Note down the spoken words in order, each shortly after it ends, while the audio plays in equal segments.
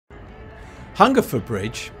Hungerford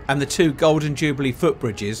Bridge and the two Golden Jubilee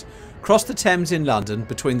footbridges cross the Thames in London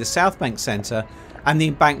between the Southbank Centre and the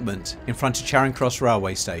Embankment in front of Charing Cross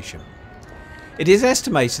railway station. It is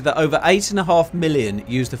estimated that over 8.5 million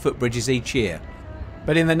use the footbridges each year,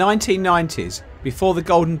 but in the 1990s, before the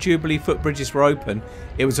Golden Jubilee footbridges were open,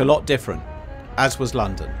 it was a lot different, as was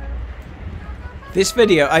London. This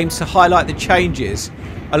video aims to highlight the changes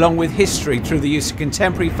along with history through the use of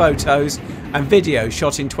contemporary photos and video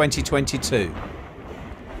shot in 2022.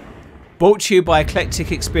 Brought to you by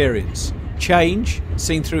Eclectic Experience, change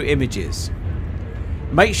seen through images.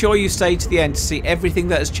 Make sure you stay to the end to see everything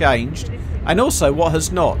that has changed and also what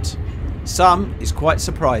has not. Some is quite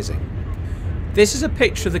surprising. This is a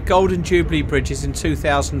picture of the Golden Jubilee bridges in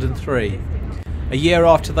 2003, a year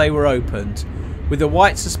after they were opened, with the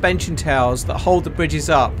white suspension towers that hold the bridges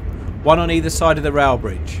up, one on either side of the rail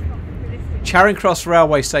bridge. Charing Cross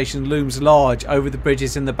railway station looms large over the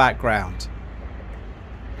bridges in the background.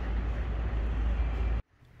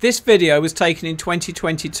 This video was taken in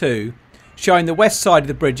 2022, showing the west side of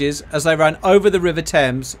the bridges as they ran over the River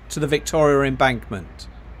Thames to the Victoria Embankment.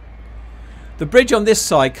 The bridge on this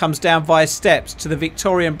side comes down via steps to the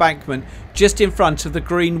Victoria Embankment just in front of the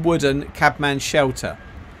green wooden cabman's shelter.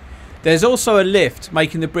 There's also a lift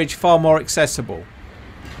making the bridge far more accessible.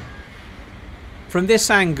 From this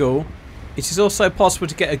angle, it is also possible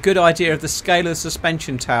to get a good idea of the scale of the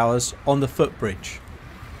suspension towers on the footbridge.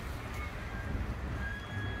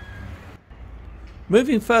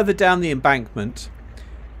 Moving further down the embankment,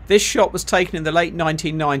 this shot was taken in the late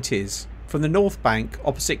 1990s from the North Bank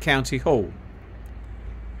opposite County Hall.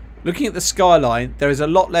 Looking at the skyline, there is a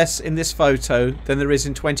lot less in this photo than there is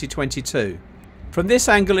in 2022. From this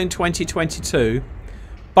angle in 2022,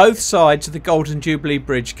 both sides of the Golden Jubilee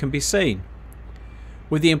Bridge can be seen,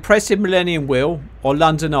 with the impressive Millennium Wheel, or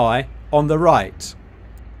London Eye, on the right.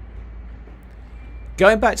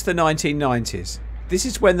 Going back to the 1990s, this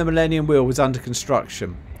is when the Millennium Wheel was under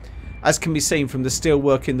construction, as can be seen from the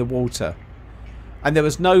steelwork in the water, and there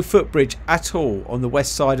was no footbridge at all on the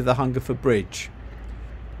west side of the Hungerford Bridge.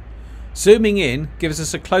 Zooming in gives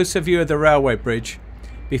us a closer view of the railway bridge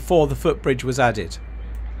before the footbridge was added.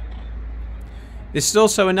 This is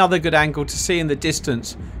also another good angle to see in the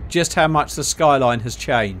distance just how much the skyline has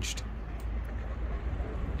changed.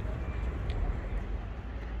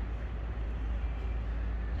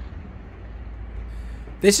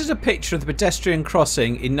 This is a picture of the pedestrian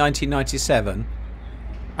crossing in 1997,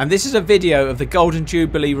 and this is a video of the Golden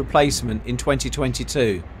Jubilee replacement in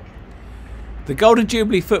 2022. The Golden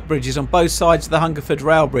Jubilee footbridges on both sides of the Hungerford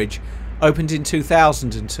Rail Bridge opened in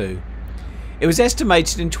 2002. It was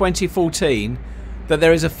estimated in 2014 that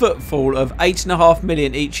there is a footfall of 8.5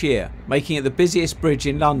 million each year, making it the busiest bridge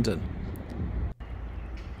in London.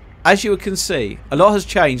 As you can see, a lot has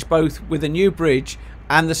changed both with the new bridge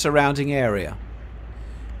and the surrounding area.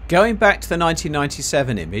 Going back to the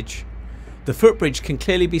 1997 image, the footbridge can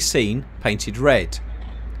clearly be seen painted red.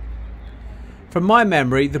 From my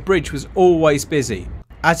memory, the bridge was always busy,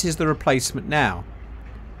 as is the replacement now.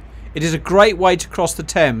 It is a great way to cross the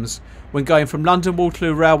Thames when going from London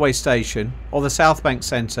Waterloo railway station or the Southbank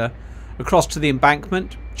Centre across to the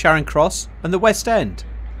Embankment, Charing Cross and the West End.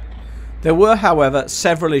 There were, however,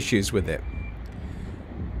 several issues with it.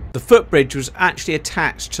 The footbridge was actually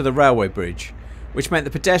attached to the railway bridge, which meant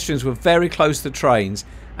the pedestrians were very close to the trains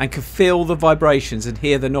and could feel the vibrations and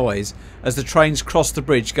hear the noise as the trains crossed the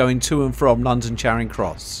bridge going to and from London Charing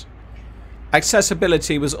Cross.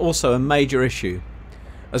 Accessibility was also a major issue.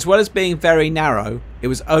 As well as being very narrow, it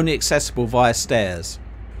was only accessible via stairs.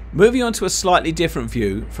 Moving on to a slightly different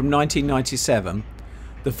view from 1997,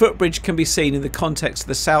 the footbridge can be seen in the context of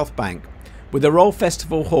the South Bank, with the Royal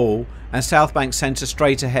Festival Hall and Southbank Centre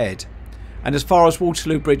straight ahead, and as far as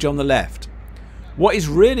Waterloo Bridge on the left. What is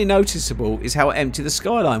really noticeable is how empty the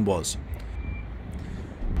skyline was.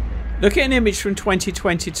 Look at an image from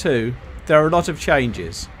 2022, there are a lot of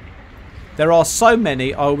changes. There are so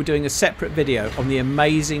many, I will be doing a separate video on the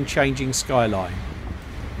amazing changing skyline.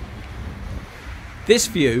 This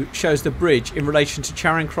view shows the bridge in relation to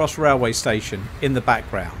Charing Cross railway station in the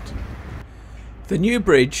background. The new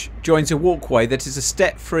bridge joins a walkway that is a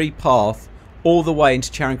step-free path all the way into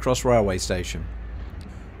Charing Cross railway station.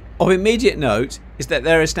 Of immediate note is that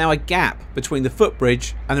there is now a gap between the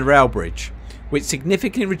footbridge and the rail bridge, which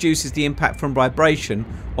significantly reduces the impact from vibration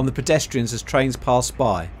on the pedestrians as trains pass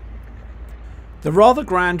by. The rather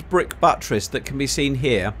grand brick buttress that can be seen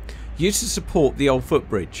here used to support the old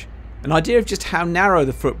footbridge. An idea of just how narrow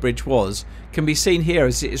the footbridge was can be seen here,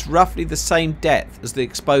 as it is roughly the same depth as the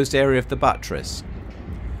exposed area of the buttress.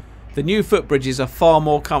 The new footbridges are far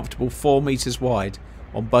more comfortable, 4 metres wide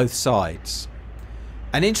on both sides.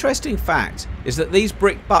 An interesting fact is that these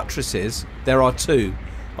brick buttresses, there are two,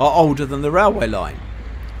 are older than the railway line.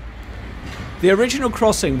 The original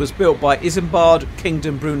crossing was built by Isambard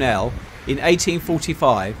Kingdom Brunel in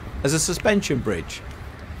 1845 as a suspension bridge.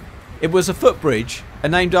 It was a footbridge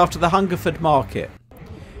and named after the Hungerford market.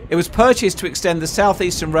 It was purchased to extend the South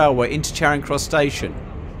Eastern Railway into Charing Cross station.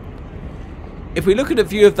 If we look at a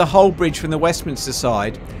view of the whole bridge from the Westminster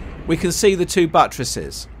side, we can see the two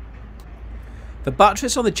buttresses. The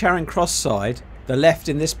buttress on the Charing Cross side, the left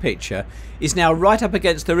in this picture, is now right up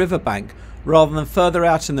against the riverbank rather than further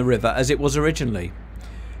out in the river as it was originally.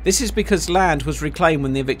 This is because land was reclaimed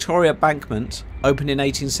when the Victoria Embankment, opened in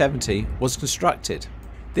 1870, was constructed.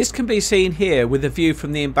 This can be seen here with a view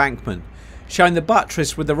from the embankment, showing the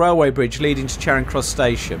buttress with the railway bridge leading to Charing Cross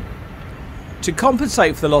station. To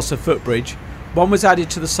compensate for the loss of footbridge, one was added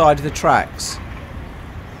to the side of the tracks.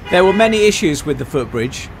 There were many issues with the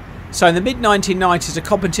footbridge, so in the mid-1990s a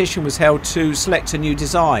competition was held to select a new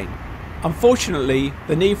design. Unfortunately,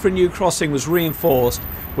 the need for a new crossing was reinforced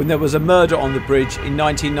when there was a murder on the bridge in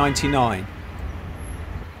 1999.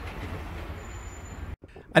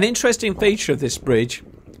 An interesting feature of this bridge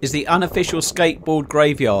is the unofficial skateboard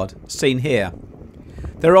graveyard seen here.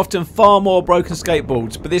 There are often far more broken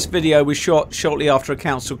skateboards, but this video was shot shortly after a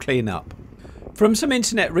council clean-up. From some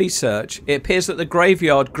internet research, it appears that the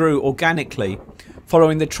graveyard grew organically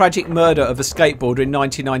following the tragic murder of a skateboarder in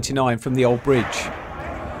 1999 from the old bridge.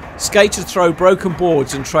 Skaters throw broken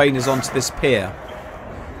boards and trainers onto this pier.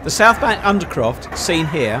 The Southbank Undercroft, seen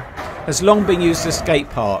here, has long been used as a skate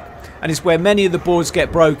park and is where many of the boards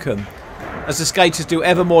get broken as the skaters do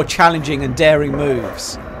ever more challenging and daring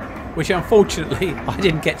moves, which unfortunately I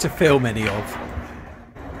didn't get to film any of.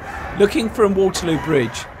 Looking from Waterloo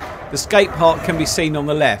Bridge, the skate park can be seen on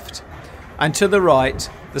the left, and to the right,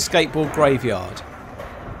 the skateboard graveyard.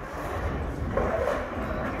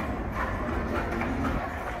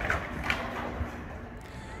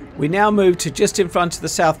 We now move to just in front of the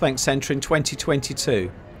Southbank Centre in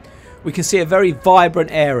 2022. We can see a very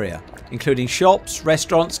vibrant area, including shops,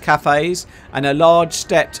 restaurants, cafes, and a large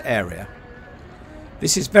stepped area.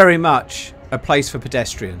 This is very much a place for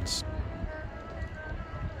pedestrians.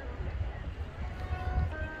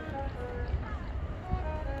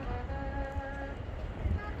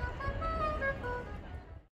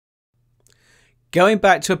 Going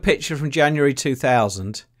back to a picture from January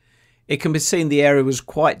 2000, it can be seen the area was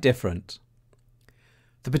quite different.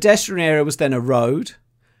 The pedestrian area was then a road,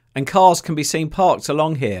 and cars can be seen parked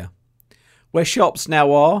along here. Where shops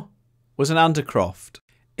now are was an undercroft.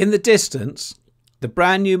 In the distance, the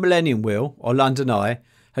brand new Millennium Wheel, or London Eye,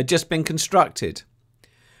 had just been constructed,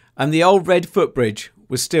 and the old red footbridge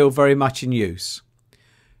was still very much in use.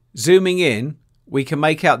 Zooming in, we can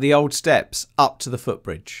make out the old steps up to the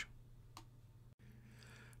footbridge.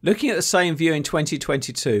 Looking at the same view in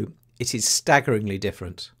 2022, it is staggeringly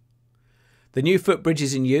different. The new footbridge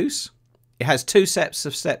is in use. It has two sets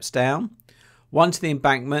of steps down, one to the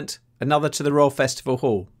embankment, another to the Royal Festival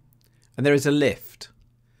Hall, and there is a lift.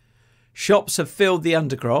 Shops have filled the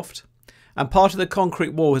undercroft, and part of the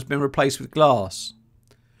concrete wall has been replaced with glass.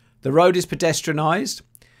 The road is pedestrianised,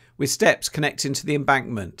 with steps connecting to the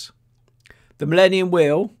embankment. The Millennium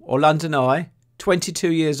Wheel, or London Eye,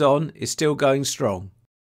 22 years on, is still going strong.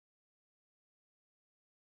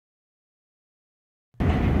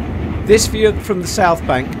 This view from the South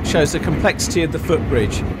Bank shows the complexity of the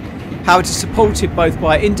footbridge, how it is supported both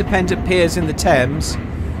by independent piers in the Thames,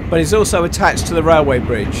 but is also attached to the railway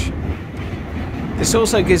bridge. This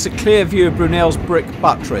also gives a clear view of Brunel's brick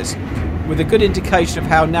buttress, with a good indication of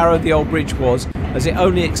how narrow the old bridge was as it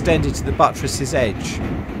only extended to the buttress's edge.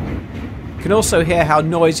 You can also hear how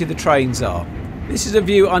noisy the trains are. This is a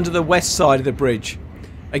view under the west side of the bridge,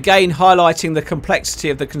 again highlighting the complexity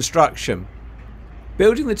of the construction.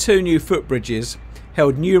 Building the two new footbridges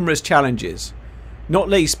held numerous challenges, not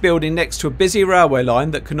least building next to a busy railway line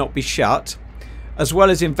that could not be shut, as well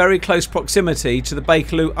as in very close proximity to the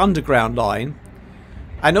Waterloo Underground line,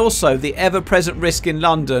 and also the ever-present risk in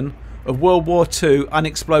London of World War II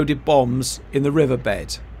unexploded bombs in the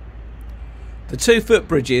riverbed. The two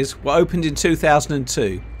footbridges were opened in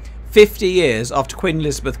 2002, 50 years after Queen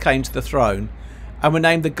Elizabeth came to the throne, and were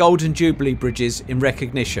named the Golden Jubilee Bridges in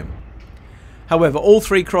recognition. However, all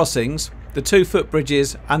three crossings, the two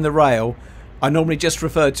footbridges and the rail, are normally just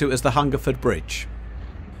referred to as the Hungerford Bridge.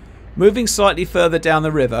 Moving slightly further down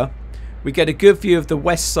the river, we get a good view of the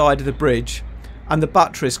west side of the bridge and the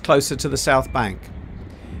buttress closer to the south bank.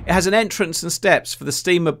 It has an entrance and steps for the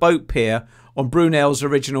steamer boat pier on Brunel's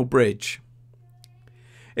original bridge.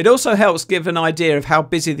 It also helps give an idea of how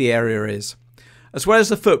busy the area is. As well as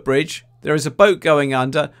the footbridge, There is a boat going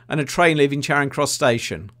under and a train leaving Charing Cross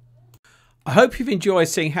station. I hope you've enjoyed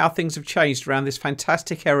seeing how things have changed around this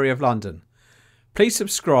fantastic area of London. Please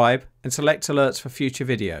subscribe and select alerts for future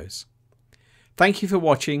videos. Thank you for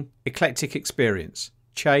watching Eclectic Experience.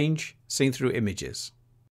 Change seen through images.